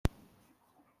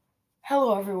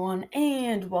Hello, everyone,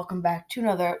 and welcome back to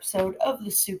another episode of the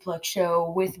Suplex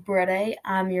Show with Brett A.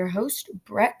 I'm your host,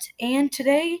 Brett, and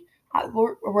today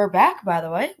we're back. By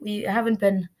the way, we haven't.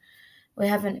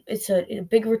 It's a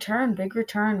big return.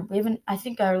 We haven't. I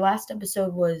think our last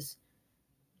episode was,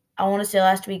 I want to say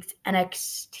last week's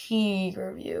NXT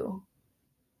review.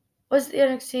 Was it the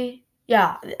NXT?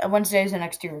 Yeah, Wednesday's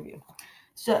NXT review.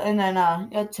 So and then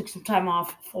I took some time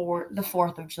off for the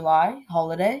 4th of July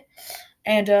holiday.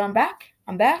 And I'm back.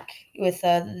 I'm back with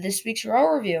this week's Raw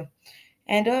review.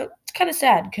 And it's kind of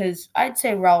sad because I'd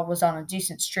say Raw was on a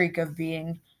decent streak of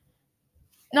being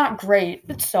not great,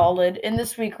 but solid. And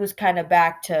this week was kind of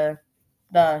back to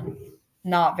the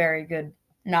not very good,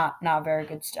 not very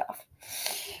good stuff.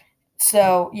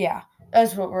 So yeah,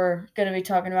 that's what we're gonna be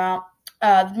talking about.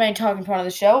 The main talking point of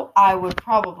the show, I would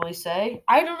probably say,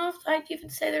 I don't know if I'd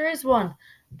even say there is one,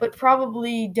 but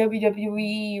probably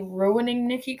WWE ruining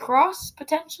Nikki Cross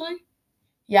potentially.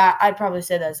 Yeah, I'd probably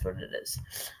say that's what it is.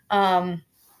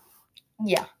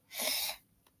 Yeah.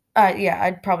 Yeah,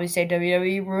 I'd probably say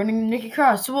WWE ruining Nikki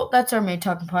Cross. So that's our main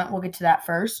talking point. We'll get to that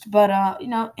first. But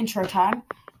intro time.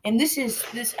 And this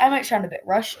I might sound a bit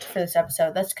rushed for this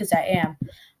episode. That's because I am.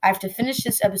 I have to finish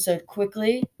this episode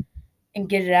quickly and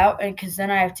get it out, and because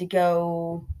then I have to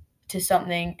go to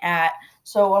something at.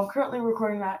 So I'm currently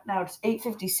recording that now. It's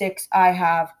 8:56. I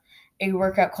have a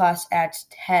workout class at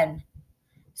 10.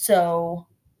 So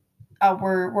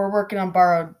we're working on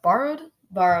borrowed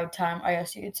time. I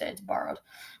guess you could say it's borrowed,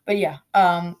 but yeah,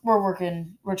 we're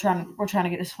trying to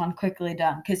get this one quickly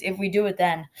done because if we do it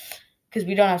then, because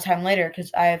we don't have time later,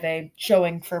 because I have a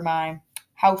showing for my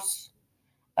house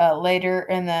later,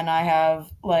 and then I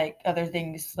have like other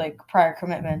things like prior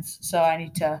commitments, so I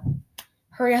need to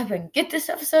hurry up and get this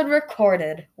episode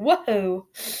recorded. Whoa,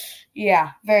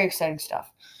 yeah, very exciting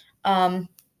stuff.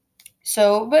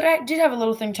 But I did have a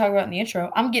little thing to talk about in the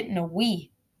intro. I'm getting a Wii.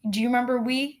 Do you remember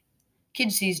Wii?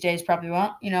 Kids these days probably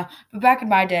won't, But back in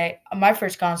my day, my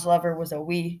first console ever was a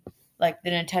Wii, like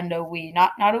the Nintendo Wii.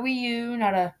 Not a Wii U,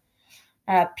 not a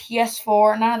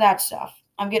PS4, none of that stuff.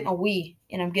 I'm getting a Wii,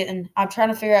 and I'm trying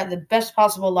to figure out the best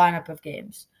possible lineup of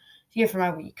games here for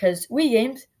my Wii, because Wii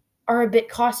games are a bit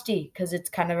costly because it's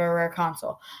kind of a rare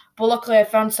console. But luckily, I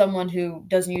found someone who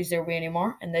doesn't use their Wii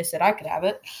anymore, and they said I could have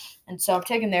it. And so I'm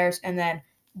taking theirs, and then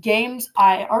games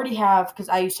I already have, because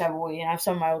I used to have a Wii, and I have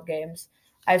some of my old games.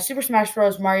 I have Super Smash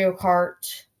Bros., Mario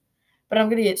Kart, but I'm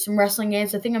going to get some wrestling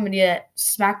games. I think I'm going to get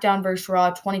SmackDown vs. Raw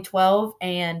 2012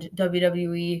 and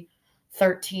WWE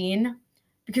 13,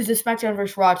 because the SmackDown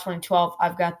vs. Raw 2012,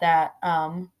 I've got that,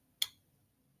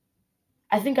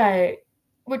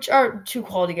 which are two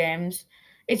quality games.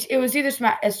 It was either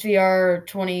SVR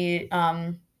 20,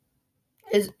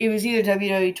 it was either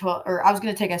WWE 12, or I was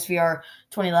going to take SVR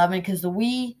 2011, because the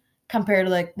Wii, compared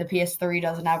to like the PS3,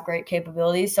 doesn't have great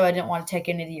capabilities, so I didn't want to take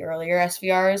any of the earlier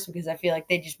SVRs, because I feel like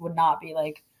they just would not be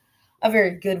like a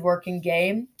very good working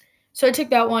game. So I took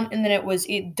that one, and then it was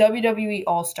WWE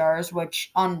All-Stars,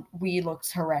 which on Wii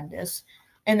looks horrendous.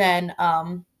 And then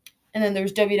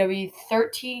there's WWE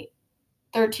 13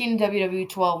 and WWE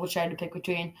 12, which I had to pick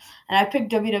between. And I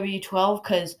picked WWE 12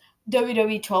 because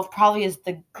WWE 12 probably is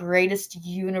the greatest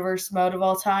universe mode of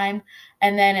all time.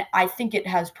 And then I think it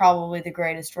has probably the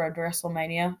greatest Road to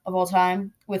WrestleMania of all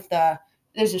time.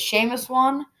 There's a Sheamus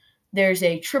one, there's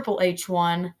a Triple H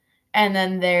one, and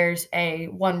then there's a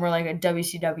one where like a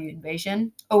WCW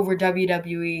invasion over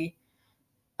WWE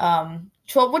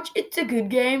 12, which it's a good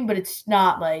game, but it's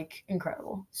not like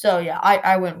incredible. So yeah,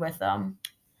 I went with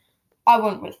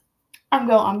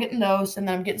I'm getting those, and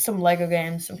then I'm getting some Lego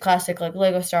games, some classic like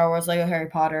Lego Star Wars, Lego Harry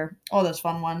Potter, all those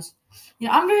fun ones.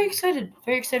 I'm very excited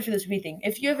for this Wii thing.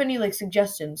 If you have any like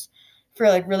suggestions for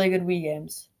like really good Wii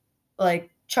games,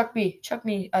 like chuck me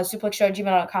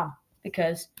suplexshow@gmail.com,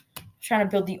 because I'm trying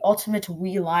to build the ultimate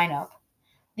Wii lineup.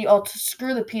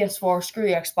 Screw the PS4, screw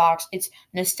the Xbox. It's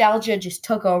nostalgia just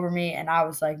took over me, and I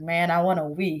was like, man, I want a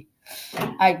Wii.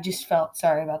 I just felt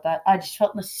sorry about that. I just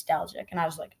felt nostalgic, and I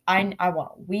was like, I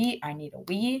want a Wii. I need a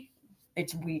Wii.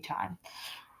 It's Wii time.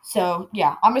 So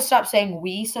yeah, I'm gonna stop saying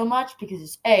Wii so much,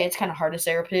 because it's kind of hard to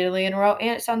say repeatedly in a row, and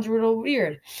it sounds a little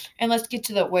weird. And let's get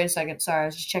to the. Wait a second. Sorry, I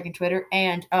was just checking Twitter,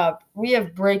 and we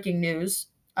have breaking news.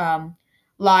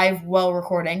 Live while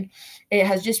recording, it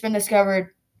has just been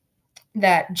discovered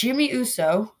that Jimmy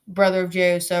Uso, brother of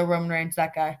Jey Uso, Roman Reigns,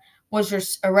 that guy,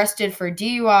 was arrested for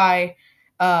DUI.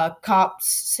 Cops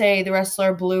say the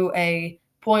wrestler blew a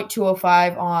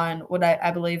 .205 on what I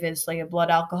believe is like a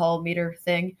blood alcohol meter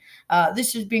thing.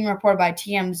 This is being reported by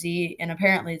TMZ, and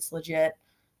apparently it's legit.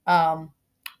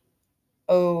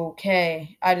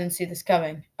 Okay, I didn't see this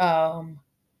coming.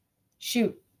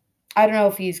 Shoot. I don't know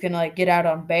if he's gonna like get out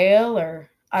on bail or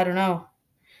I don't know.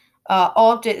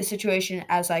 I'll update the situation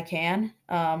as I can.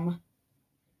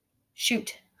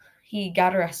 Shoot, he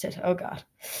got arrested. Oh God,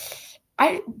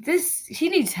 he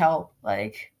needs help.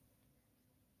 He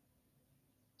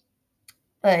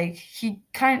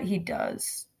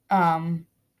does.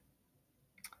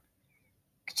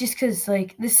 Just because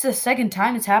this is the second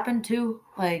time it's happened too.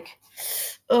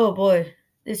 Oh boy,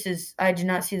 I did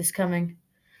not see this coming.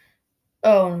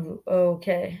 Oh,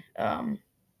 okay.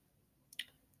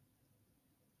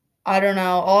 I don't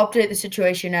know. I'll update the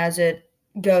situation as it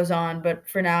goes on, but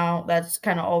for now, that's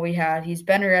kind of all we had. He's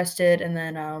been arrested, and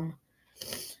then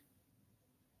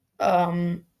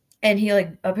um, and he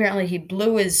apparently he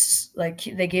blew his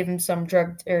they gave him some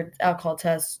drug or alcohol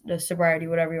test, the sobriety,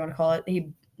 whatever you want to call it.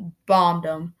 He bombed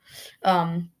him.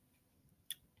 Um,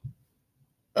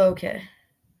 okay.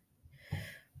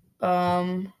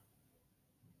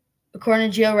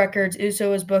 According to jail records,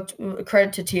 Uso was booked.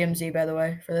 Credit to TMZ, by the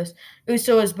way, for this.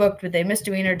 Uso was booked with a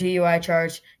misdemeanor DUI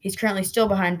charge. He's currently still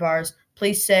behind bars.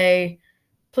 Police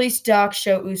docs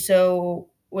show Uso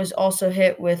was also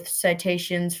hit with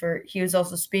citations for he was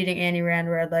also speeding and he ran a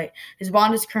red light. His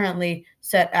bond is currently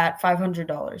set at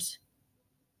 $500.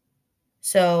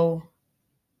 So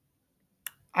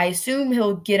I assume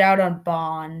he'll get out on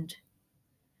bond,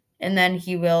 and then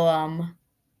he will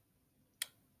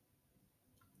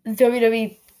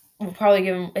WWE will probably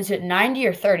give him, is it 90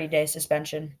 or 30-day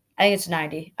suspension? I think it's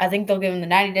 90. I think they'll give him the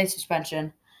 90-day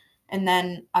suspension. And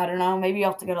then, I don't know, maybe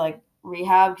you'll have to go to,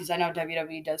 rehab, because I know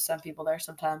WWE does send people there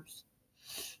sometimes.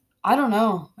 I don't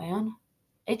know, man.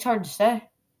 It's hard to say.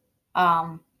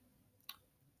 Yeah,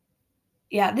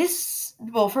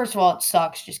 well, first of all, it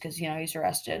sucks just because, he's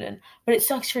arrested. But it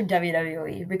sucks for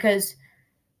WWE because,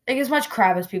 as much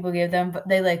crap as people give them, but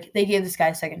they gave this guy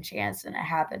a second chance, and it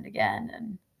happened again,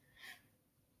 and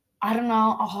I don't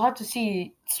know. I'll have to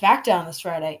see SmackDown this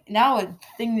Friday. Now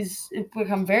things have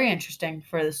become very interesting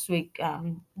for this week.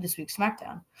 This week's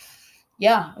SmackDown.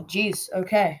 Yeah. Geez.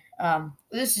 Okay.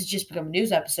 This has just become a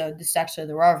news episode. This is actually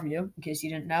the Raw review, in case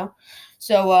you didn't know.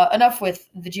 So enough with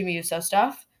the Jimmy Uso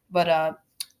stuff. But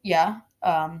yeah.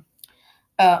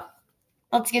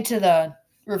 Let's get to the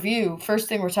review. First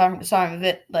thing we're talking.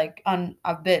 Sorry, I'm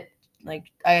a bit I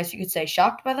guess you could say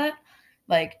shocked by that.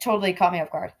 Totally caught me off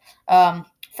guard.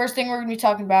 First thing we're going to be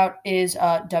talking about is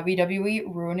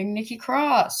WWE ruining Nikki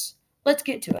Cross. Let's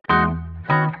get to it.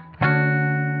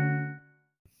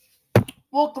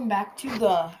 Welcome back to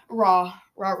the Raw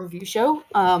review show.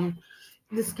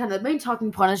 This is kind of the main talking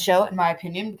point of the show, in my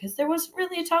opinion, because there wasn't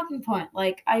really a talking point.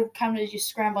 I kind of just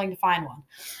scrambling to find one.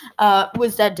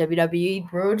 Was that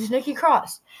WWE ruined Nikki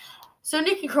Cross? So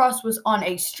Nikki Cross was on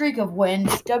a streak of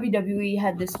wins. WWE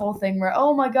had this whole thing where,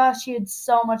 oh my gosh, she had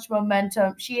so much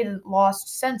momentum. She hadn't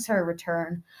lost since her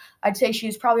return. I'd say she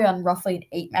was probably on roughly an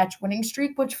 8-match winning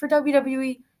streak, which for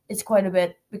WWE is quite a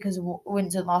bit because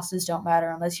wins and losses don't matter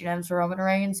unless your name's Roman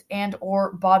Reigns and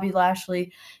or Bobby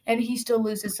Lashley, and he still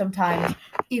loses sometimes,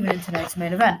 even in tonight's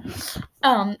main event.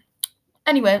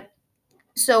 Anyway,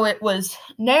 so it was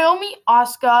Naomi,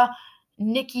 Asuka,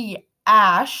 Nikki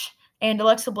A.S.H, and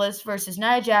Alexa Bliss versus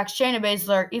Nia Jax, Shayna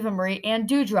Baszler, Eva Marie, and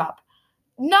Doudrop.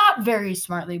 Not very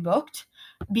smartly booked,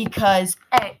 because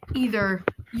either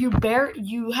you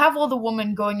have all the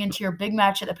women going into your big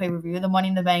match at the pay-per-view, the Money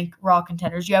in the Bank Raw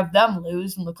contenders, you have them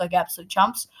lose and look like absolute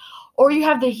chumps, or you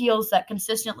have the heels that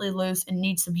consistently lose and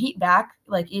need some heat back,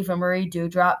 like Eva Marie,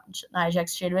 Doudrop, Nia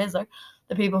Jax, Shayna Baszler.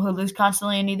 The people who lose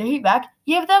constantly and need their heat back,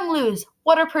 you have them lose.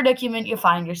 What a predicament you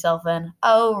find yourself in.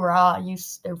 Oh, Raw, you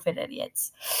stupid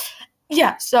idiots.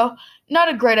 Yeah, so not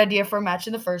a great idea for a match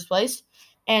in the first place.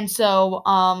 And so,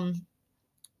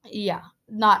 yeah,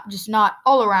 not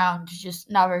all around, just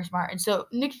not very smart. And so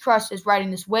Nikki Cross is riding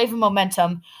this wave of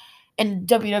momentum, and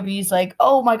WWE's like,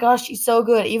 oh my gosh, she's so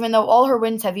good, even though all her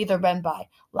wins have either been by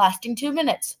lasting 2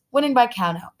 minutes, winning by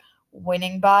countout,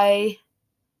 winning by...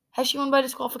 Has she won by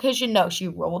disqualification? No, she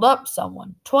rolled up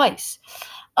someone twice.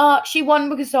 She won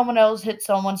because someone else hit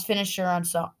someone's finisher on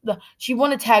she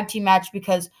won a tag team match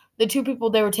because the two people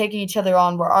they were taking each other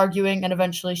on were arguing, and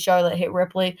eventually Charlotte hit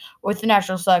Ripley with the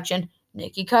natural selection.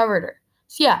 Nikki covered her.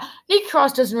 So yeah, Nikki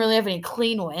Cross doesn't really have any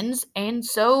clean wins, and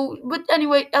so, but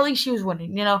anyway, at least she was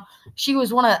winning. She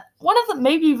was one of the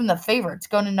maybe even the favorites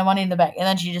going into Money in the Bank, and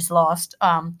then she just lost.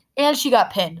 And she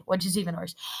got pinned, which is even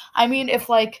worse. I mean, if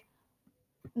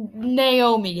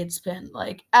Naomi gets pinned,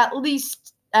 at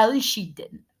least she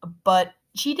didn't, but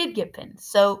she did get pinned,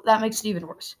 so that makes it even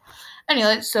worse.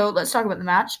 Anyway, so let's talk about the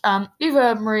match.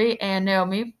 Eva Marie and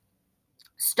Naomi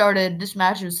started this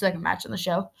match. It was the second match on the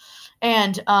show,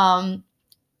 and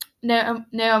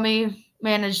Naomi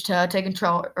managed to take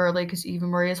control early because Eva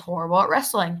Marie is horrible at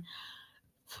wrestling.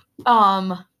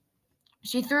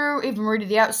 She threw Eva Marie to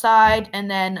the outside, and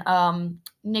then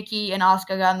Nikki and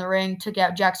Asuka got in the ring, took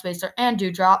out Jack Spacer and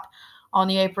Doudrop on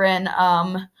the apron.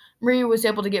 Marie was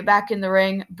able to get back in the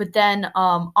ring, but then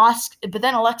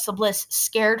Alexa Bliss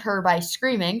scared her by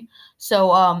screaming.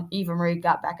 So Eva Marie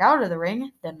got back out of the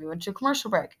ring. Then we went to a commercial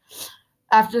break.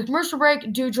 After the commercial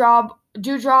break,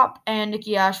 Doudrop and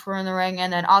Nikki A.S.H were in the ring,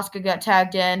 and then Asuka got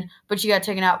tagged in, but she got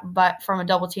taken out from a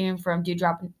double team from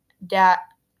Doudrop and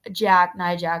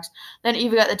Nia Jax. Then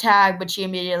Eva got the tag, but she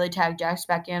immediately tagged Jax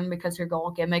back in because her goal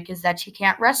gimmick is that she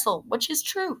can't wrestle, which is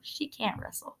true. She can't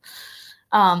wrestle.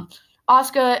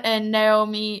 Asuka and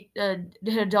Naomi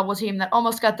did a double team that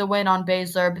almost got the win on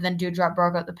Baszler, but then Doudrop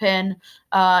broke out the pin.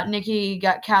 Nikki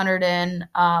got countered in.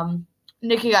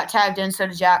 Nikki got tagged in, so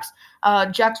did Jax.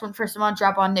 Jax went for someone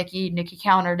drop on Nikki. Nikki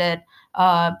countered it,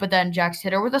 but then Jax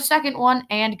hit her with a second one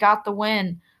and got the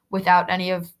win without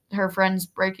any of her friends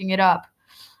breaking it up.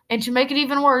 And to make it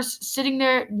even worse, sitting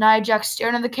there, Nia Jax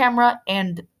staring at the camera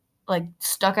and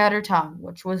stuck out her tongue,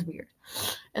 which was weird.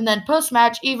 And then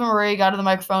post-match, Eva Marie got to the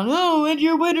microphone. Oh, and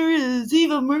your winner is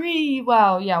Eva Marie.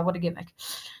 Wow, yeah, what a gimmick.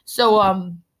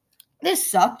 So this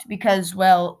sucked because,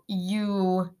 well,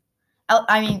 you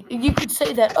could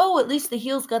say that, oh, at least the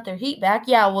heels got their heat back.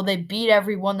 Yeah, well, they beat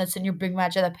everyone that's in your big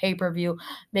match at the pay-per-view,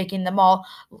 making them all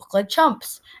look like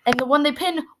chumps. And the one they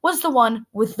pinned was the one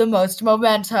with the most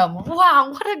momentum.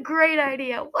 Wow, what a great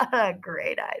idea. What a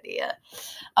great idea.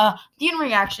 The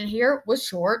in-ring action here was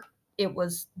short. It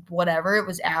was whatever. It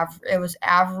was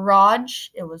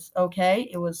average. It was okay.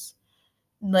 It was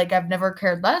I've never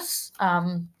cared less.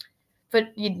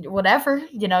 But whatever,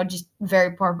 just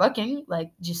very poor booking,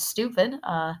 just stupid.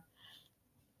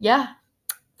 Yeah,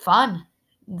 fun.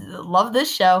 Love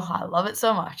this show. I love it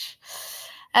so much.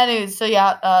 Anyways, so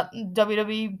yeah,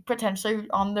 WWE potentially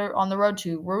on the road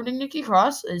to ruining Nikki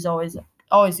Cross is always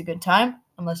a good time,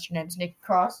 unless your name's Nikki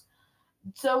Cross.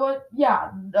 So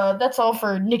that's all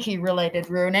for Nikki related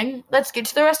ruining. Let's get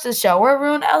to the rest of the show where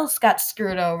everyone else got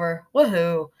screwed over.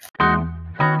 Woohoo!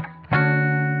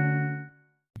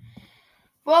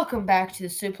 Welcome back to the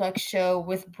Suplex Show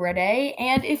with Brett A.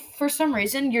 And if for some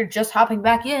reason you're just hopping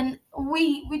back in,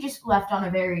 we just left on a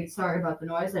very sorry about the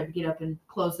noise. I had to get up and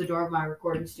close the door of my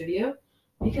recording studio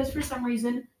because for some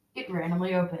reason it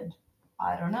randomly opened.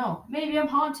 I don't know. Maybe I'm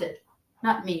haunted.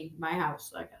 Not me, my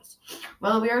house, I guess.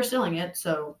 Well, we are selling it,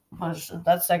 so I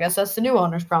guess that's the new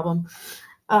owner's problem.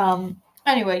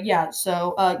 Anyway, yeah.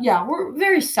 So we're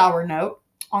very sour note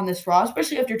on this Raw,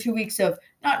 especially after 2 weeks of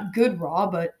not good Raw,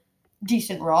 but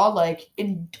decent Raw.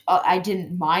 I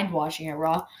didn't mind watching it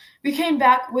Raw. We came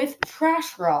back with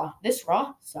trash Raw. This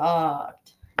Raw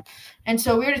sucked. And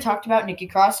so we already talked about Nikki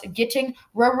Cross getting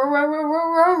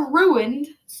ruined.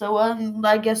 So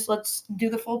I guess let's do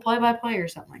the full play-by-play or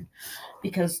something.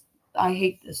 Because I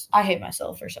hate this. I hate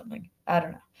myself or something. I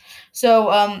don't know.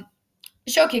 So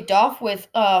the show kicked off with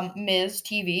Miz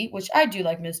TV, which I do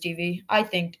like Miz TV. I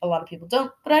think a lot of people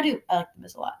don't, but I do. I like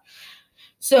Miz a lot.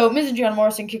 So Miz and John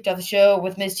Morrison kicked off the show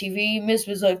with Miz TV. Miz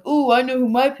was like, "Ooh, I know who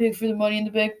my pick for the Money in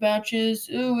the Bank match is.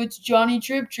 Ooh, it's Johnny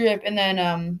Trip." And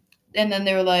then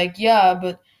they were like, "Yeah,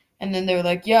 but." And then they were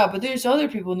like, "Yeah, but there's other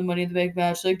people in the Money in the Bank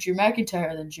match, like Drew McIntyre."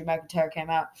 And then Drew McIntyre came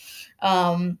out.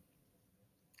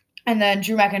 And then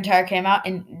Drew McIntyre came out,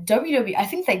 and WWE, I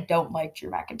think they don't like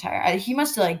Drew McIntyre. He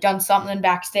must have done something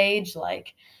backstage,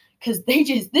 because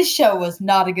this show was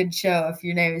not a good show if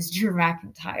your name is Drew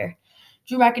McIntyre.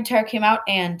 Drew McIntyre came out,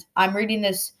 and I'm reading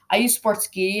this. I use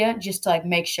Sportskeeda just to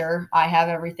make sure I have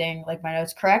everything, my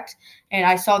notes correct. And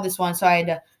I saw this one, so I had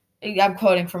to. I'm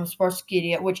quoting from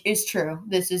Sportskeeda, which is true.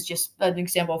 This is just an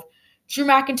example of Drew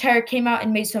McIntyre came out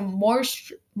and made some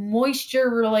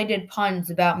moisture-related puns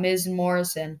about Miz and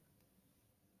Morrison.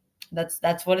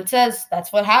 That's what it says.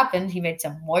 That's what happened. He made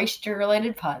some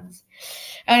moisture-related puns.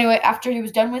 Anyway, after he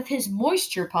was done with his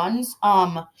moisture puns,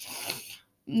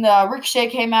 Ricochet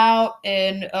came out,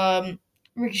 and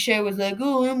Ricochet was like,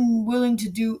 "Oh, I'm willing to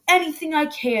do anything I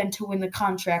can to win the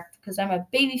contract because I'm a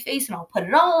babyface and I'll put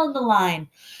it all on the line."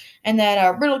 And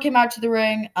then Riddle came out to the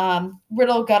ring.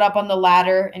 Riddle got up on the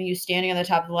ladder, and he was standing on the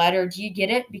top of the ladder. Do you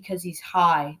get it? Because he's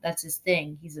high. That's his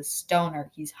thing. He's a stoner.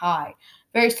 He's high.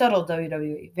 Very subtle,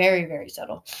 WWE. Very, very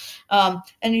subtle. And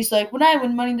he's like, "When I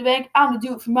win Money in the Bank, I'm going to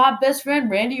do it for my best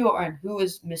friend, Randy Orton," who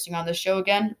is missing on the show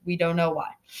again. We don't know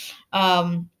why.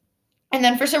 And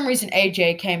then for some reason,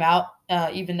 AJ came out,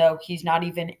 even though he's not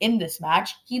even in this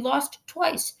match. He lost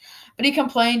twice. But he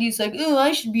complained. He's like, "Oh,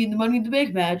 I should be in the Money in the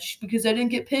Bank match because I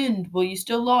didn't get pinned." Well, you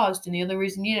still lost. And the only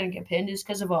reason you didn't get pinned is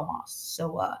because of Omos.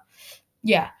 So,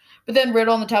 yeah. But then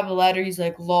Riddle on the top of the ladder, he's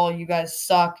like, lol, you guys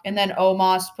suck. And then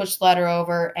Omos pushed the ladder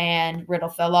over and Riddle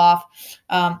fell off.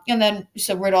 And then,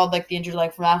 so Riddle had like the injured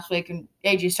leg from last week, and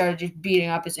AJ started just beating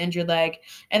up his injured leg.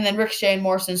 And then Ricochet and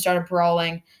Morrison started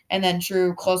brawling. And then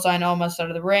Drew clothesline Omos out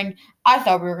of the ring. I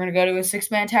thought we were going to go to a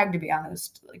 6-man tag, to be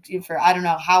honest. Like, I don't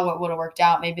know how it would have worked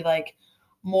out. Maybe like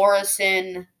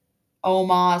Morrison,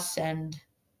 Omos, and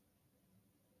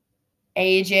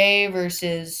AJ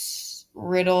versus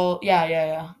Riddle.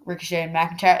 Yeah. Ricochet and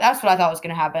McIntyre. That's what I thought was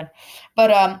going to happen.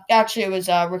 But actually, it was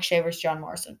Ricochet versus John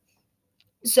Morrison.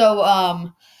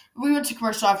 So we went to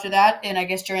commercial after that, and I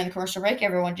guess during the commercial break,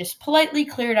 everyone just politely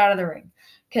cleared out of the ring.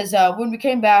 Because when we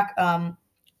came back,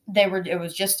 it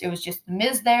was just The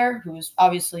Miz there, who was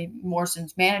obviously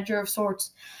Morrison's manager of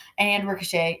sorts, and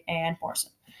Ricochet and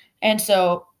Morrison. And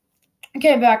so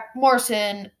came back.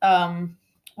 Morrison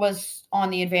was on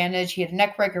the advantage. He had a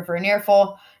neck breaker for a near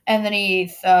fall, and then he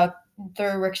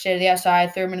threw Ricochet to the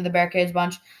outside, threw him into the barricades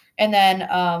bunch, and then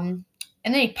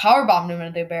he powerbombed him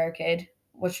into the barricade,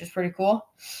 which was pretty cool.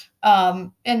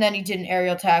 And then he did an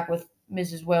aerial attack with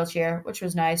Miz's wheelchair, which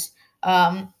was nice.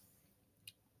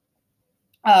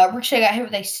 Ricochet got hit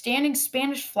with a standing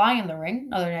Spanish fly in the ring.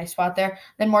 Another nice spot there.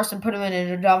 Then Morrison put him in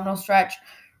an abdominal stretch.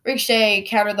 Ricochet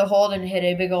countered the hold and hit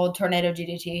a big old tornado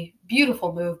DDT.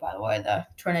 Beautiful move, by the way, the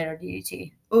tornado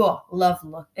DDT. Ooh, love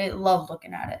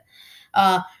looking at it.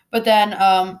 But then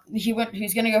he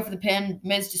was going to go for the pin.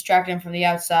 Miz distracted him from the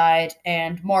outside,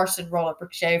 and Morrison rolled up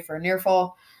Ricochet for a near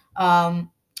fall. And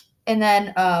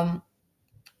then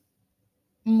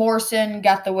Morrison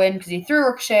got the win because he threw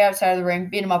Ricochet outside of the ring,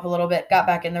 beat him up a little bit, got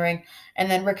back in the ring, and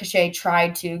then Ricochet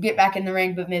tried to get back in the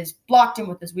ring, but Miz blocked him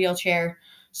with his wheelchair.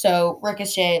 So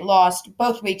Ricochet lost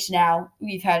both weeks now.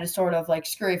 We've had a sort of like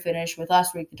screwy finish with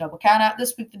last week the double countout,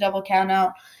 this week the double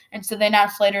countout. And so they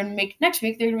announced later next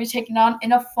week they're going to be taking on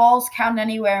in a Falls Count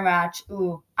Anywhere match.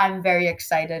 Ooh, I'm very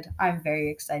excited. I'm very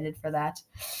excited for that.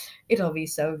 It'll be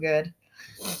so good.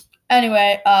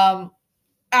 Anyway,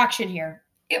 action here.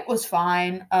 It was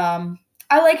fine. I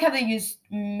like how they used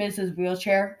Miz's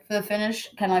wheelchair for the finish,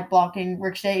 kind of like blocking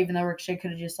Ricochet, even though Ricochet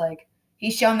could have just like,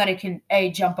 he's shown that he can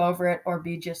A, jump over it, or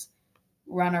B, just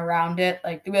run around it.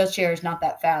 Like, the wheelchair is not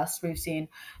that fast, we've seen.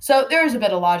 So there's a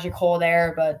bit of logic hole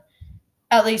there, but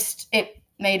at least it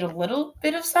made a little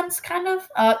bit of sense, kind of.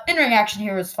 In-ring action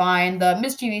here was fine. The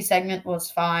Miz TV segment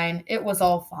was fine. It was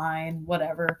all fine.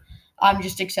 Whatever. I'm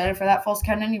just excited for that Falls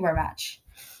Count Anywhere match.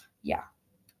 Yeah.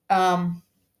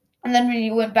 And then we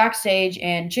went backstage,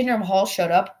 and Jinder Mahal showed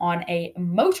up on a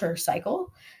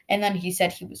motorcycle, and then he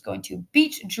said he was going to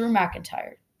beat Drew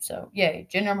McIntyre. So, yay,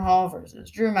 Jinder Mahal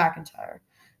versus Drew McIntyre.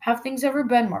 Have things ever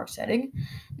been more exciting?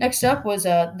 Next up was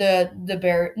not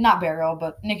burial,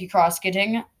 but Nikki Cross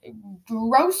getting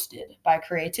roasted by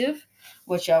Creative,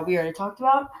 which we already talked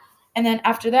about. And then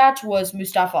after that was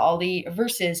Mustafa Ali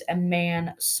versus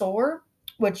Mansoor,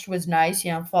 which was nice,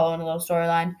 following a little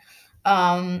storyline.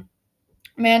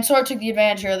 Mansoor took the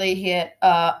advantage early. He hit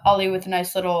Ali with a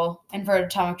nice little inverted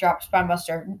atomic drop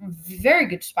spinebuster. Very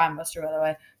good spinebuster, by the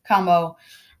way, combo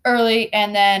early.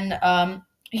 And then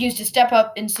he used to step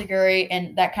up Insiguri,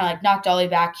 and that kind of like knocked Ali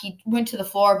back. He went to the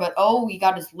floor, but he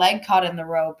got his leg caught in the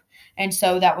rope. And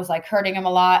so that was like hurting him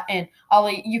a lot. And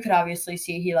Ali, you could obviously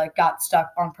see he like got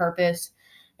stuck on purpose.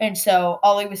 And so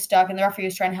Ali was stuck, and the referee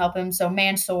was trying to help him. So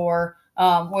Mansoor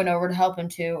went over to help him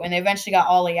too, and they eventually got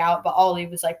Ollie out, but Ollie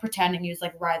was like pretending he was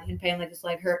like writhing in pain, like his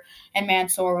leg hurt, and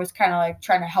Mansoor was kind of like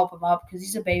trying to help him up because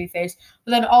he's a babyface.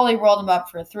 But then Ollie rolled him up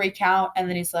for a 3 count, and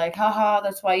then he's like, haha,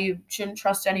 that's why you shouldn't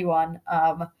trust anyone.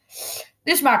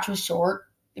 This match was short,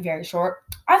 very short.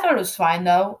 I thought it was fine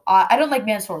though. I don't like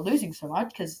Mansoor losing so much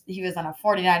because he was on a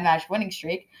 49 match winning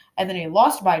streak, and then he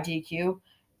lost by DQ.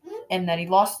 And then he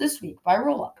lost this week by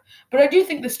roll-up. But I do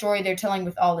think the story they're telling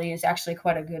with Ali is actually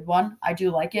quite a good one. I do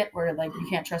like it, where like you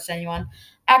can't trust anyone.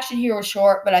 Action here was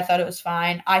short, but I thought it was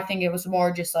fine. I think it was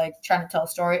more just like trying to tell a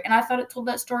story, and I thought it told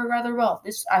that story rather well.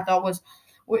 This I thought was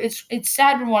it's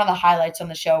sad when one of the highlights on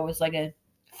the show was like a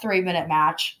 3-minute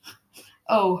match.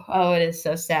 Oh, it is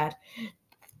so sad.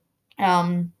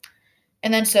 And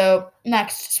then so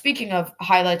next, speaking of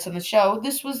highlights on the show,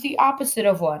 this was the opposite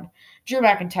of one. Drew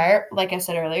McIntyre, like I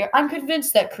said earlier, I'm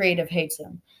convinced that Creative hates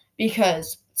him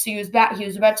because he was about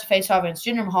to face off against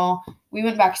Jinder Mahal. We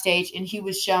went backstage, and he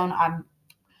was shown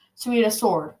so he had a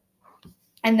sword.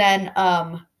 And then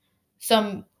I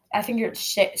think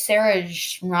it's Sarah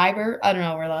Schreiber, I don't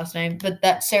know her last name, but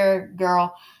that Sarah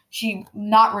girl,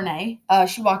 not Renee,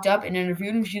 she walked up and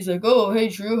interviewed him. She's like, oh, hey,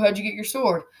 Drew, how'd you get your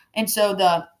sword? And so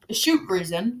the shoot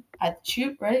reason,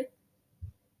 right?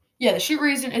 Yeah, the shoot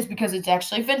reason is because it's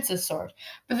actually Vince's sword.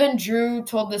 But then Drew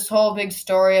told this whole big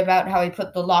story about how he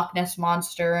put the Loch Ness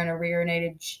monster in a rear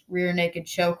naked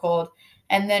chokehold,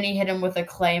 and then he hit him with a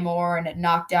claymore, and it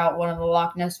knocked out one of the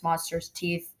Loch Ness monster's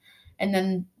teeth, and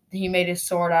then he made his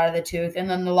sword out of the tooth, and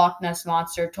then the Loch Ness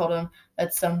monster told him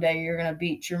that someday you're gonna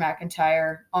beat Drew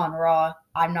McIntyre on Raw.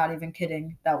 I'm not even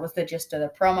kidding. That was the gist of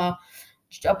the promo.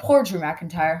 Poor Drew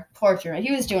McIntyre. Poor Drew.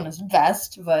 He was doing his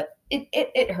best, but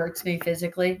it hurts me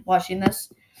physically watching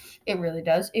this. It really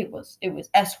does. It was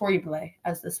es horrible,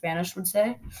 as the Spanish would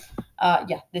say.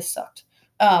 Yeah, this sucked.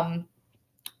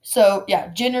 So yeah,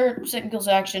 Jinder singles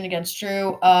action against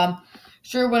Drew.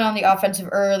 Drew went on the offensive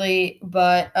early,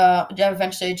 but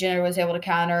eventually Jinder was able to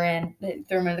counter and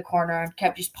threw him in the corner and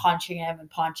kept just punching him and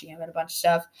a bunch of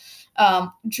stuff.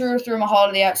 Drew threw him a haul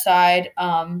to the outside.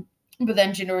 But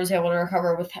then Jinder was able to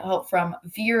recover with help from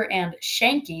Veer and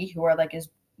Shanky, who are like his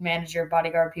manager,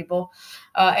 bodyguard people.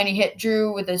 And he hit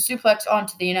Drew with a suplex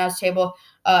onto the announce table.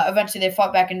 Eventually, they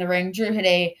fought back in the ring. Drew hit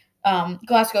a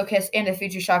Glasgow Kiss and a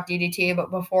Future Shock DDT,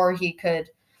 but before he could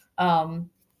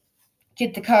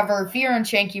get the cover, Veer and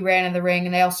Shanky ran in the ring,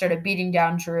 and they all started beating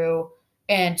down Drew.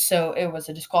 And so it was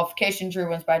a disqualification. Drew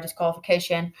wins by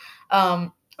disqualification.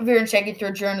 Veer and Shanky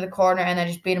threw Drew into the corner and then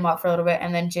just beat him up for a little bit.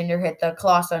 And then Jinder hit the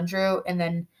Colossus on Drew. And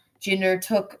then Jinder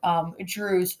took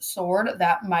Drew's sword.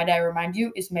 That, might I remind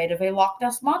you, is made of a Loch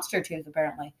Ness monster tooth,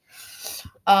 apparently.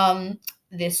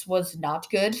 This was not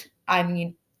good. I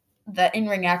mean, the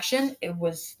in-ring action, it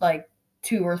was like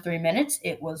 2 or 3 minutes.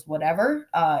 It was whatever.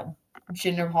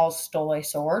 Jinder Mahal stole a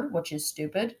sword, which is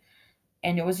stupid.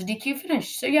 And it was a DQ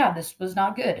finish. So, yeah, this was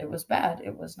not good. It was bad.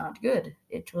 It was not good.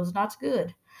 It was not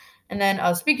good. And then,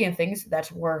 speaking of things that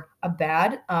were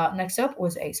bad, next up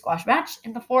was a squash match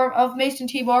in the form of Mason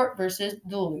T-Bar versus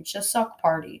the Lucha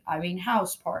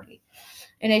House Party.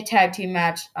 In a tag team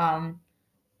match,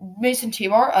 Mason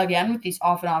T-Bar, again, with these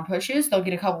off and on pushes, they'll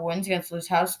get a couple wins against Lucha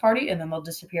House Party, and then they'll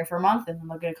disappear for a month, and then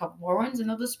they'll get a couple more wins, and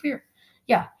they'll disappear.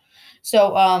 Yeah.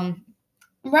 So,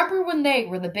 remember when they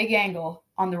were the big angle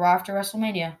on the Raw after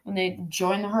WrestleMania, when they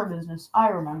joined the Hurt Business? I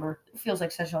remember. It feels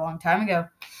like such a long time ago.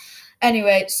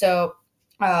 Anyway, so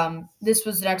this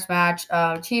was the next match.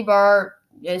 T-Bar,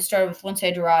 it started with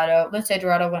Lince Dorado. Lince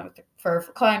Dorado went for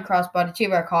Flying Crossbody.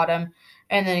 T-Bar caught him,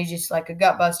 and then he just like a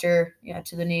gut buster,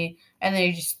 to the knee, and then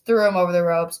he just threw him over the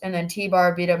ropes, and then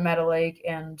T-Bar beat up Metal Lake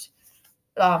and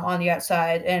on the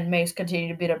outside, and Mace continued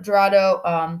to beat up Dorado.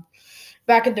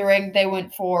 Back at the ring, they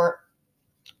went for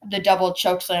the double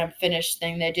chokeslam finish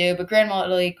thing they do, but Grand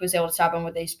Metalik was able to stop him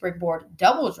with a springboard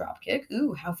double drop kick.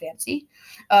 Ooh, how fancy.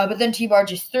 But then T-Bar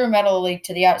just threw Metalik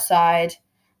to the outside.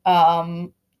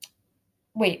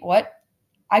 Wait, what?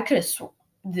 I could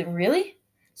have really?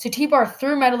 So T-Bar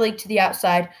threw Metalik to the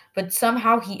outside, but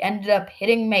somehow he ended up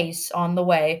hitting Mace on the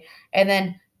way. And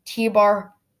then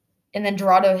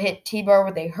Dorado hit T-Bar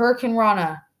with a Hurricane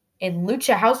Rana, and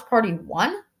Lucha House Party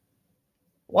won?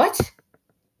 What?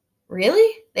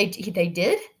 Really? They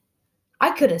did?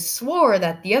 I could have swore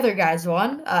that the other guys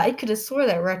won. I could have swore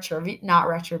that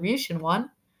Retribution won.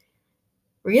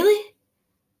 Really?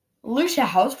 Lucha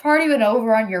House Party went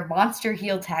over on your monster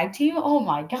heel tag team? Oh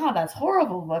my god, that's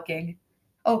horrible looking.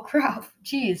 Oh crap.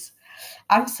 Jeez.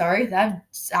 I'm sorry. I'm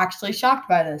actually shocked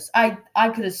by this. I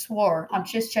could have swore. I'm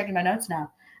just checking my notes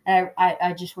now. And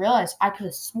I just realized I could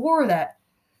have swore that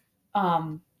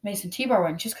Mason T-Bar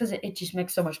won just because it just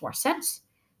makes so much more sense.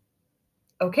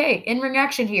 Okay, in-ring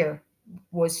action here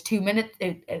was 2 minutes.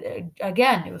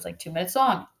 Again, it was like 2 minutes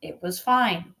long. It was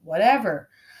fine. Whatever.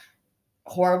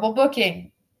 Horrible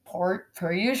booking.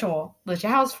 Per usual. Lucha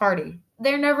House Party.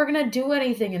 They're never going to do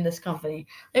anything in this company.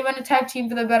 They've been a tag team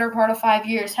for the better part of 5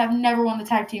 years, have never won the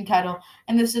tag team title,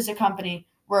 and this is a company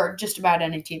where just about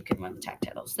any team can win the tag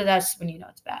titles. So that's when you know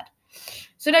it's bad.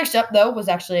 So next up, though, was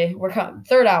actually, we're coming,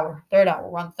 third hour. We're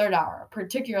on the third hour.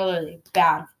 Particularly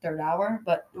bad third hour,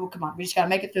 but come on, we just got to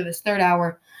make it through this third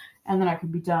hour, and then I can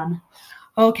be done.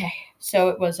 Okay, so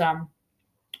it was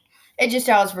AJ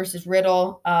Styles versus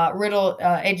Riddle.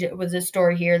 AJ was this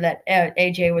story here that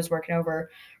AJ was working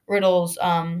over Riddle's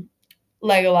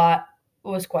leg a lot. It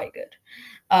was quite good.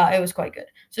 It was quite good.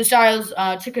 So Styles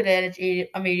took advantage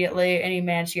immediately, and he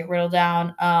managed to get Riddle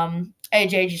down.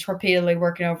 AJ just repeatedly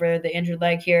working over the injured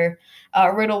leg here.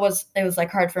 Riddle it was like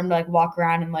hard for him to like walk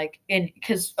around and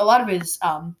because a lot of his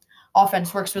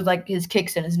offense works with like his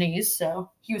kicks and his knees, so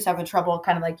he was having trouble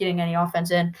kind of like getting any offense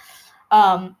in.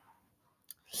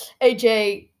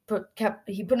 AJ put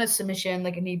in a submission,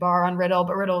 like a knee bar on Riddle,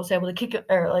 but Riddle was able to kick it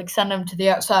or like send him to the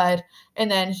outside,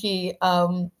 and then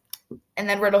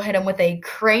Riddle hit him with a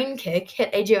crane kick,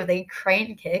 hit AJ with a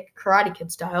crane kick, Karate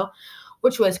Kid style,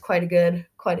 which was quite a good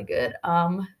quite a good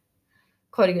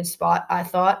spot, I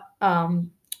thought.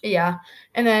 Yeah.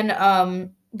 And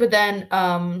then but then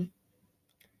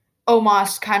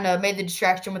Omos kind of made the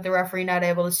distraction with the referee not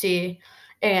able to see.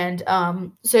 And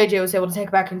so AJ was able to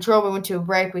take back control. We went to a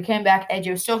break. We came back.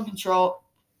 AJ was still in control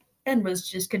and was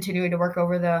just continuing to work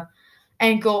over the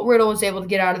ankle. Riddle was able to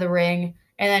get out of the ring,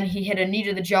 and then he hit a knee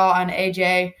to the jaw on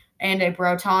AJ and a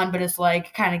Broton, but his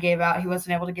leg kind of gave out. He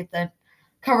wasn't able to get the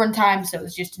cover in time, so it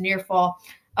was just a near fall.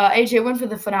 AJ went for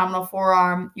the phenomenal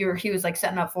forearm. He was like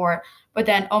setting up for it, but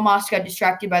then Omos got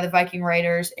distracted by the Viking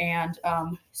Raiders, and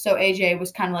so AJ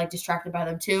was kind of like distracted by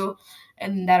them too.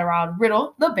 And that allowed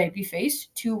Riddle, the babyface,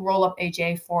 to roll up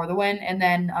AJ for the win. And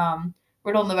then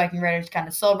Riddle and the Viking Raiders kind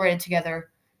of celebrated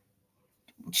together.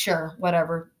 Sure,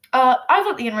 whatever. I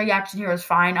thought the in-ring action here was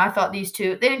fine. I thought these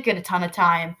two, they didn't get a ton of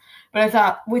time, but I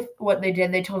thought with what they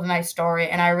did, they told a nice story,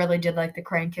 and I really did like the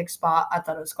crane kick spot. I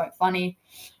thought it was quite funny.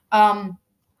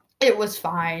 It was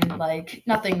fine, like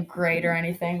nothing great or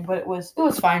anything, but it was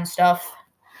fine stuff.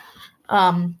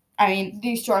 I mean,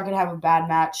 these two aren't gonna have a bad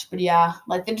match, but yeah,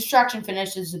 like the distraction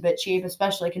finish is a bit cheap,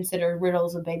 especially considering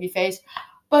Riddle's a babyface.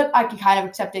 But I can kind of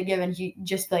accept it given he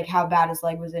just like how bad his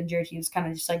leg was injured. He was kind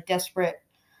of just like desperate.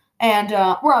 And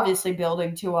we're obviously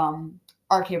building to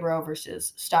RK Bro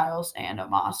versus Styles and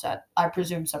Omos at, I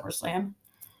presume, SummerSlam.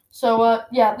 So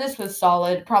yeah, this was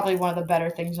solid. Probably one of the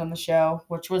better things on the show,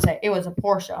 which was it was a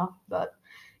Porsche, but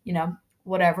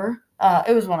whatever.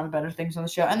 It was one of the better things on the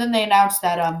show. And then they announced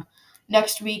that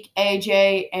next week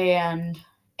AJ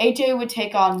would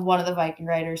take on one of the Viking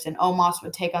Raiders, and Omos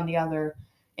would take on the other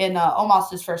in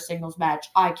Omos's first singles match.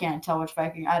 I can't tell which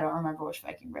Viking. I don't remember which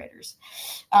Viking Raiders.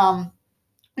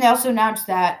 They also announced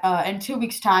that in 2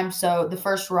 weeks' time, so the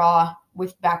first Raw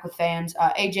back with fans,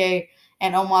 AJ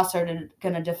and Omos are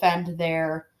going to defend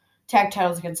their tag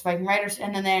titles against Viking Raiders.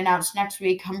 And then they announced next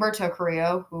week Humberto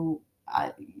Carrillo, who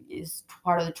is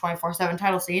part of the 24/7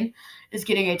 title scene, is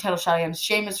getting a title shot against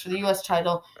Sheamus for the U.S.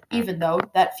 title, even though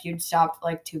that feud stopped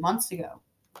like 2 months ago.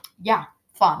 Yeah,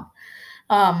 fun.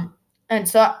 And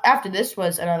so after this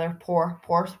was another poor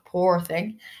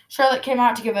thing. Charlotte came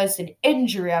out to give us an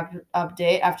injury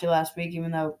update after last week,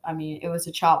 even though, I mean, it was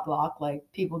a chop block. Like,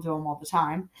 people do them all the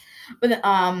time. But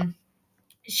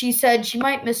she said she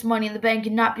might miss Money in the Bank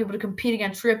and not be able to compete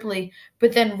against Ripley.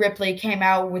 But then Ripley came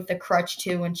out with the crutch,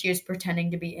 too, and she was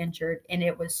pretending to be injured. And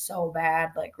it was so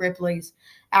bad. Like, Ripley's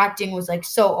acting was, like,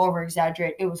 so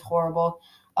over-exaggerated. It was horrible.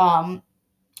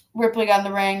 Ripley got in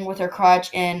the ring with her crutch,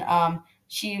 and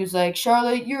she was like,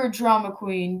 Charlotte, you're a drama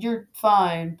queen. You're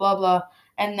fine, blah, blah.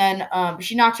 And then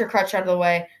she knocked her crutch out of the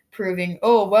way, proving,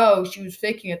 oh, whoa, she was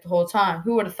faking it the whole time.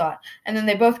 Who would have thought? And then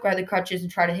they both grabbed the crutches and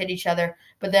tried to hit each other.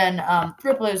 But then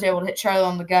Ripley was able to hit Charlotte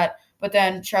on the gut. But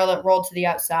then Charlotte rolled to the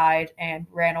outside and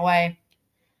ran away.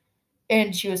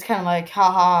 And she was kind of like,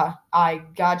 haha, I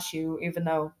got you, even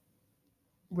though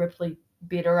Ripley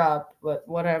beat her up. But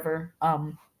whatever.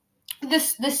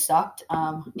 This sucked.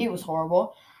 It was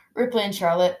horrible. Ripley and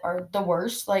Charlotte are the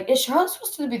worst. Like, is Charlotte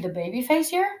supposed to be the baby face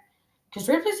here? Because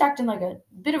Ripley's acting like a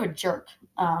bit of a jerk.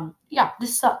 Yeah,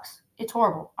 this sucks. It's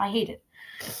horrible. I hate it.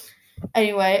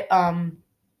 Anyway,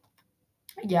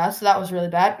 yeah, so that was really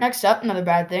bad. Next up, another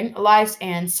bad thing. Elias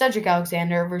and Cedric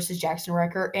Alexander versus Jackson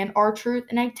Ryker and R-Truth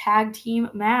in a tag team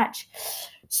match.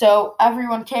 So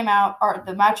everyone came out.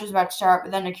 The match was about to start,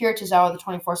 but then Akira Tozawa, the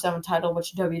 24/7 title,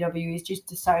 which WWE just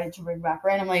decided to bring back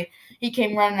randomly, he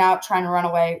came running out, trying to run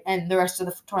away, and the rest of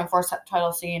the 24/7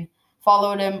 title scene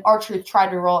followed him. R-Truth tried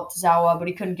to roll up Tozawa, but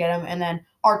he couldn't get him, and then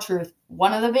R-Truth,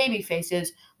 one of the baby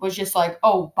faces, was just like,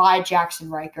 oh, bye, Jackson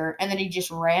Ryker, and then he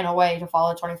just ran away to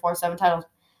follow 24/7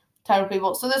 title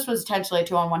people. So this was potentially a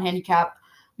 2-on-1 handicap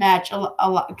match, a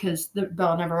lot because the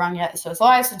bell never rung yet. So it's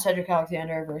Elias and Cedric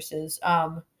Alexander versus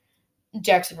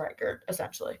Jackson Ryker,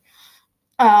 essentially.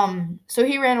 So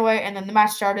he ran away, and then the match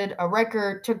started.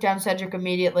 Ryker took down Cedric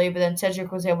immediately, but then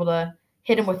Cedric was able to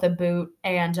hit him with a boot,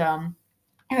 and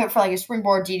he went for like a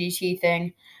springboard DDT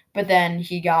thing, but then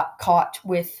he got caught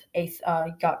with a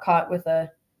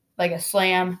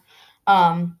slam,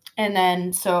 and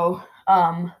then so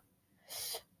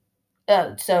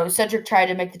Cedric tried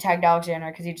to make the tag to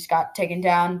Alexander because he just got taken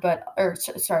down,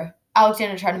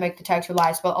 Alexander tried to make the tag to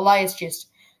Elias, but Elias just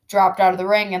dropped out of the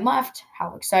ring and left.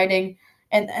 How exciting!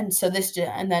 And then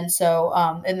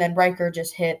Ryker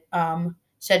just hit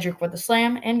Cedric with a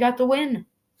slam and got the win.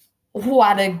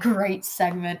 What a great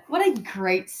segment! What a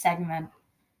great segment!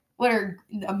 What a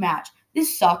match!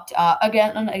 This sucked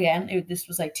again and again. This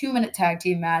was like 2-minute tag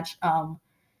team match.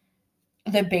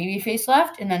 The babyface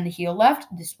left, and then the heel left.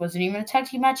 This wasn't even a tag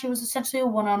team match. It was essentially a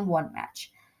 1-on-1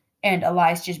 match. And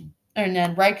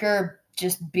then Ryker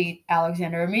just beat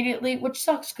Alexander immediately, which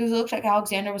sucks because it looks like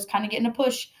Alexander was kind of getting a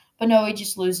push, but no, he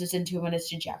just loses in 2 minutes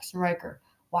to Jackson Riker.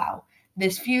 Wow.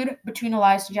 This feud between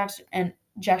Elias and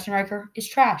Jackson Riker is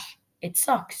trash. It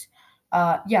sucks.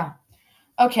 Yeah.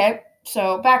 Okay,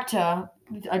 so back to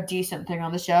a decent thing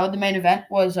on the show. The main event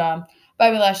was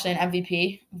Bobby Lashley and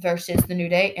MVP versus The New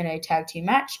Day in a tag team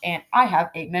match, and I have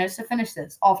 8 minutes to finish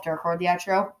this. I'll have to record the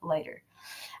outro later.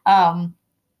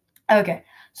 Okay,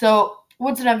 so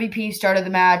Woods and MVP started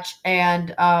the match,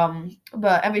 and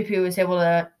but MVP was able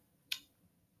to,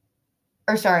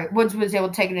 Woods was able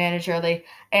to take advantage early,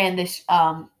 and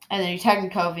and then he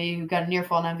tagged Kofi, who got a near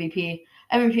fall on MVP.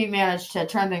 MVP managed to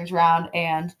turn things around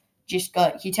and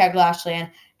he tagged Lashley in,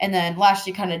 and then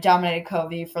Lashley kind of dominated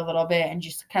Kofi for a little bit and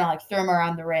just kind of like threw him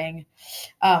around the ring.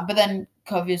 But then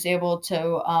Kofi was able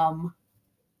to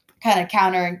kind of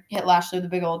counter and hit Lashley with a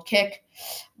big old kick.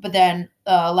 But then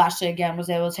Lashley again was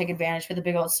able to take advantage with a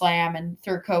big old slam and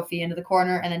threw Kofi into the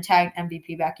corner and then tagged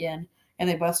MVP back in. And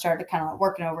they both started kind of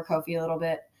working over Kofi a little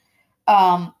bit.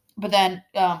 But then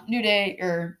New Day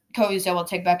or Kofi was able to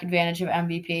take back advantage of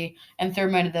MVP and threw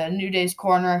him into the New Day's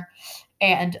corner.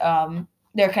 And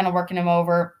they're kind of working him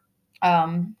over.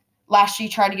 Lashley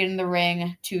tried to get in the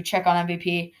ring to check on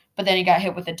MVP, but then he got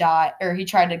hit with a dive, or he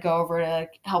tried to go over to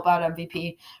help out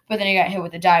MVP, but then he got hit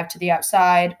with a dive to the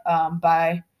outside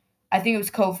by, I think it was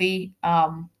Kofi.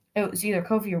 It was either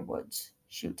Kofi or Woods.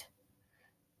 Shoot.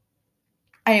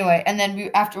 Anyway, and then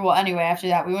after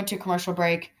that, we went to a commercial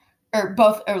break,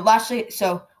 Lashley.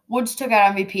 So Woods took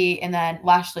out MVP, and then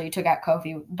Lashley took out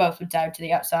Kofi. Both would dive to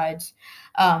the outsides.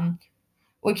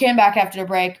 We came back after the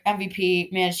break.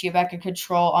 MVP managed to get back in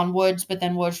control on Woods, but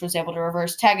then Woods was able to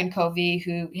reverse tag in Kofi,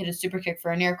 who hit a super kick for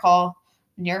a near fall.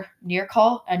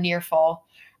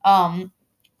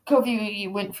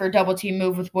 Kofi went for a double team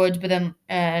move with Woods, but then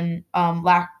Kofi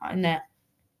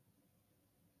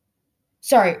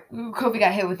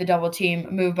got hit with a double team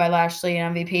move by Lashley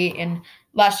and MVP, and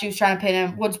Lashley was trying to pin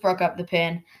him. Woods broke up the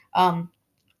pin.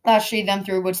 Lashley then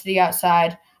threw Woods to the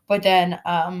outside, but then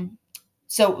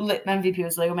so MVP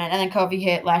was Lego Man, and then Kofi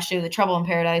hit Lashley with the Trouble in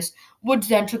Paradise. Woods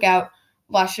then took out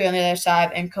Lashley on the other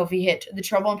side, and Kofi hit the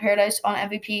Trouble in Paradise on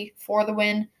MVP for the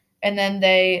win, and then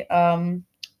they kind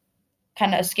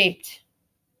of escaped.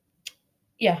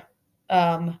 Yeah.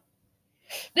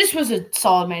 This was a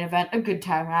solid main event, a good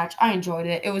tag match. I enjoyed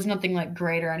it. It was nothing like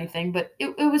great or anything, but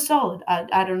it was solid.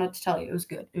 I don't know what to tell you. It was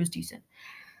good. It was decent.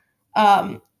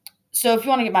 So if you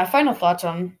want to get my final thoughts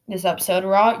on this episode,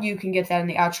 Raw, you can get that in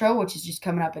the outro, which is just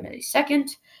coming up in a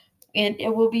second. And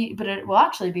it will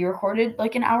actually be recorded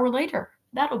like an hour later.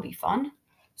 That'll be fun.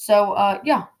 So,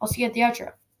 yeah, I'll see you at the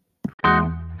outro.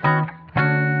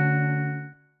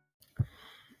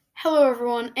 Hello,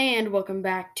 everyone, and welcome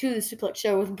back to the Suplex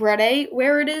Show with Brett A,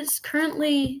 where it is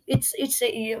currently,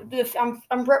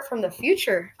 I'm Brett from the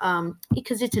future,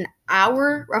 because it's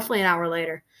roughly an hour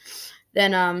later.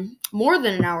 Then more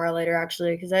than an hour later,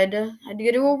 actually, because I had to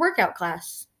go to a workout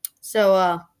class.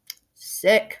 So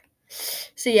sick.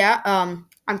 So yeah,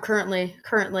 I'm currently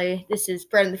this is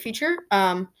Brett in the future.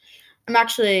 I'm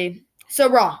actually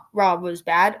Raw was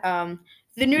bad.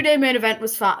 The New Day main event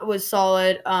was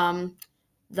solid.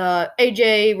 The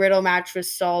AJ Riddle match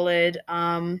was solid.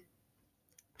 Other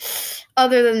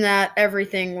than that,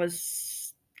 everything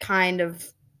was kind of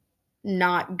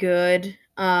not good.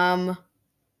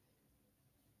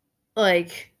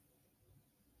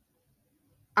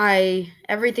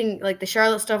 Everything, like, the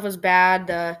Charlotte stuff was bad.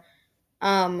 The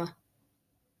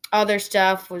other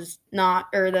stuff was not,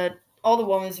 or all the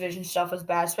women's division stuff was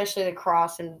bad, especially the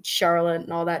Cross and Charlotte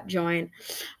and all that joint.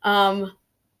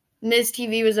 Miz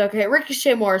TV was okay.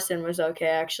 Ricochet Morrison was okay,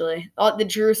 actually. The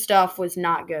Drew stuff was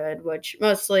not good, which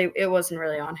mostly it wasn't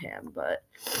really on him, but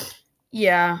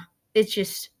yeah, it's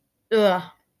just yeah.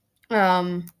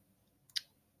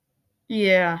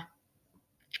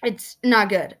 It's not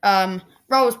good.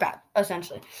 Raw was bad,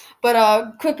 essentially.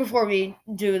 But quick before we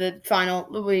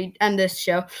end this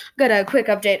show, got a quick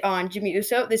update on Jimmy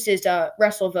Uso. This is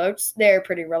WrestleVotes. They're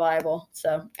pretty reliable,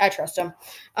 so I trust them.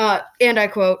 And I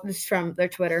quote, this is from their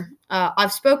Twitter,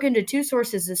 I've spoken to 2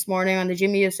 sources this morning on the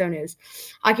Jimmy Uso news.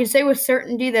 I can say with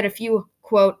certainty that a few,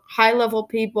 quote, high-level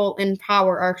people in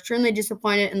power are extremely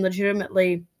disappointed and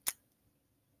legitimately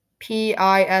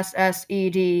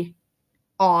PISSED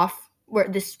off, where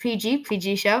this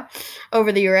PG show,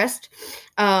 over the arrest.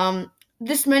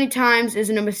 This many times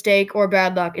isn't a mistake or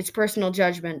bad luck. It's personal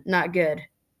judgment, not good.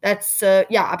 That's,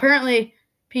 apparently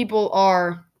people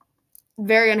are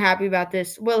very unhappy about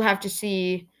this. We'll have to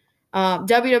see.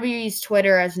 WWE's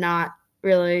Twitter has not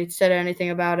really said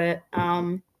anything about it.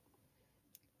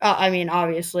 I mean,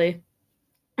 obviously.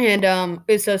 And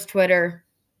Usos Twitter,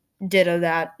 ditto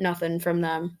that. Nothing from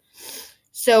them.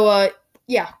 So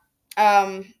yeah.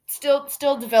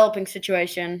 Still developing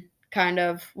situation, kind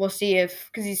of. We'll see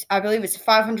if, because I believe it's a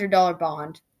 $500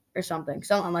 bond or something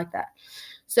like that.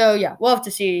 So yeah, we'll have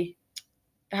to see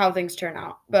how things turn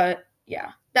out. But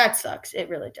yeah, that sucks. It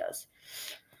really does.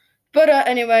 But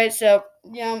anyway, so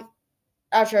yeah,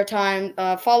 outro time.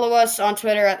 Follow us on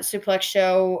Twitter at the Suplex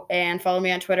Show, and follow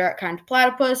me on Twitter at Kind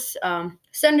Platypus.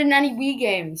 Send in any Wii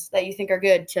games that you think are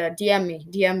good to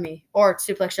DM me, or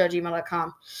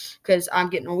suplexshow@gmail.com, because I'm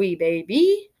getting a Wii,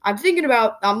 baby. I'm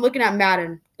looking at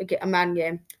Madden, a Madden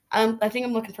game. I think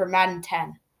I'm looking for Madden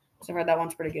 10. So I've heard that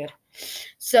one's pretty good.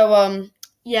 So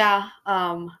yeah.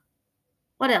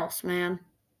 What else, man?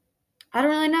 I don't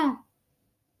really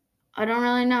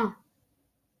know.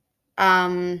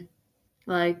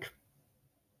 Like,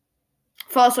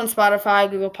 follow us on Spotify,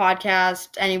 Google Podcast,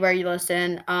 anywhere you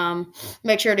listen.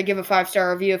 Make sure to give a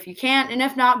 5-star review if you can, and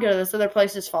if not, go to those other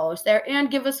places, follow us there,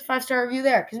 and give us a 5-star review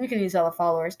there, because we can use all the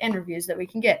followers and reviews that we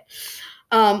can get.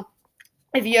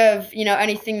 If you have,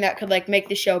 anything that could, make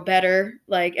the show better,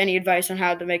 any advice on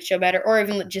how to make the show better, or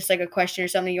even just, a question or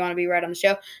something you want to be read on the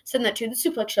show, send that to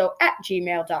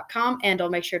thesuplexshow@gmail.com, and I'll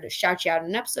make sure to shout you out in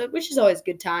an episode, which is always a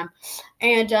good time.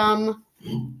 And,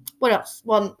 what else?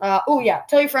 Well,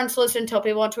 tell your friends to listen, tell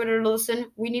people on Twitter to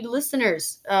listen. We need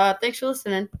listeners. Thanks for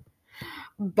listening.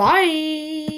 Bye!